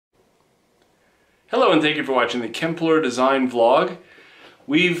Hello and thank you for watching the Kempler design vlog.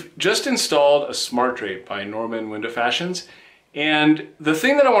 We've just installed a SmartDrape by Norman Window Fashions, and the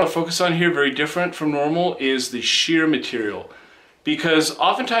thing that I want to focus on here, very different from normal, is the sheer material, because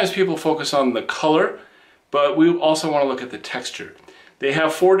oftentimes people focus on the color, but we also want to look at the texture. They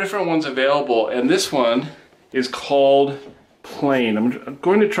have 4 different ones available, and this one is called Plain. I'm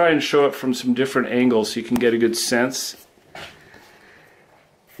going to try and show it from some different angles so you can get a good sense.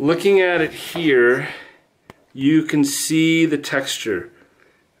 Looking at it here, you can see the texture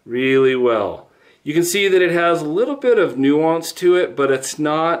really well. You can see that it has a little bit of nuance to it, but it's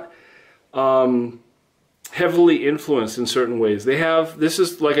not heavily influenced in certain ways. This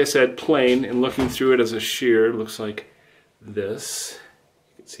is, like I said, plain, and looking through it as a sheer, it looks like this.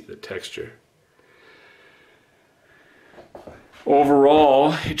 You can see the texture.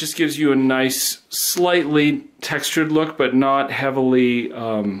 Overall, it just gives you a nice, slightly textured look, but not heavily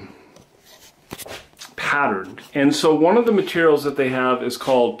patterned. And so one of the materials that they have is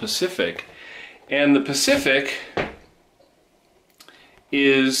called Pacific. And the Pacific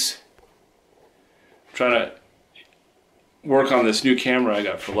is, I'm trying to work on this new camera I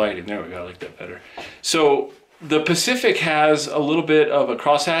got for lighting. There we go, I like that better. So the Pacific has a little bit of a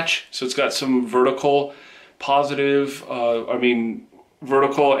crosshatch, so it's got some vertical positive,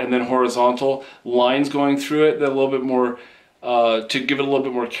 vertical and then horizontal lines going through it that a little bit more, to give it a little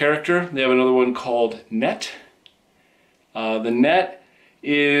bit more character. They have another one called Net. The Net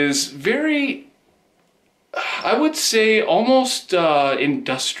is very, I would say, almost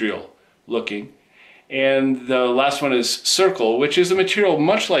industrial looking. And the last one is Circle, which is a material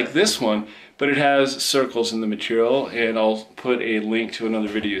much like this one, but it has circles in the material, and I'll put a link to another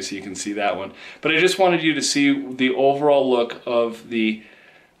video so you can see that one. But I just wanted you to see the overall look of the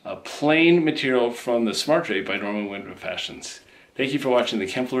plain material from the SmartDrape by Norman Window Fashions. Thank you for watching the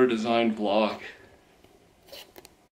Kempler Design vlog.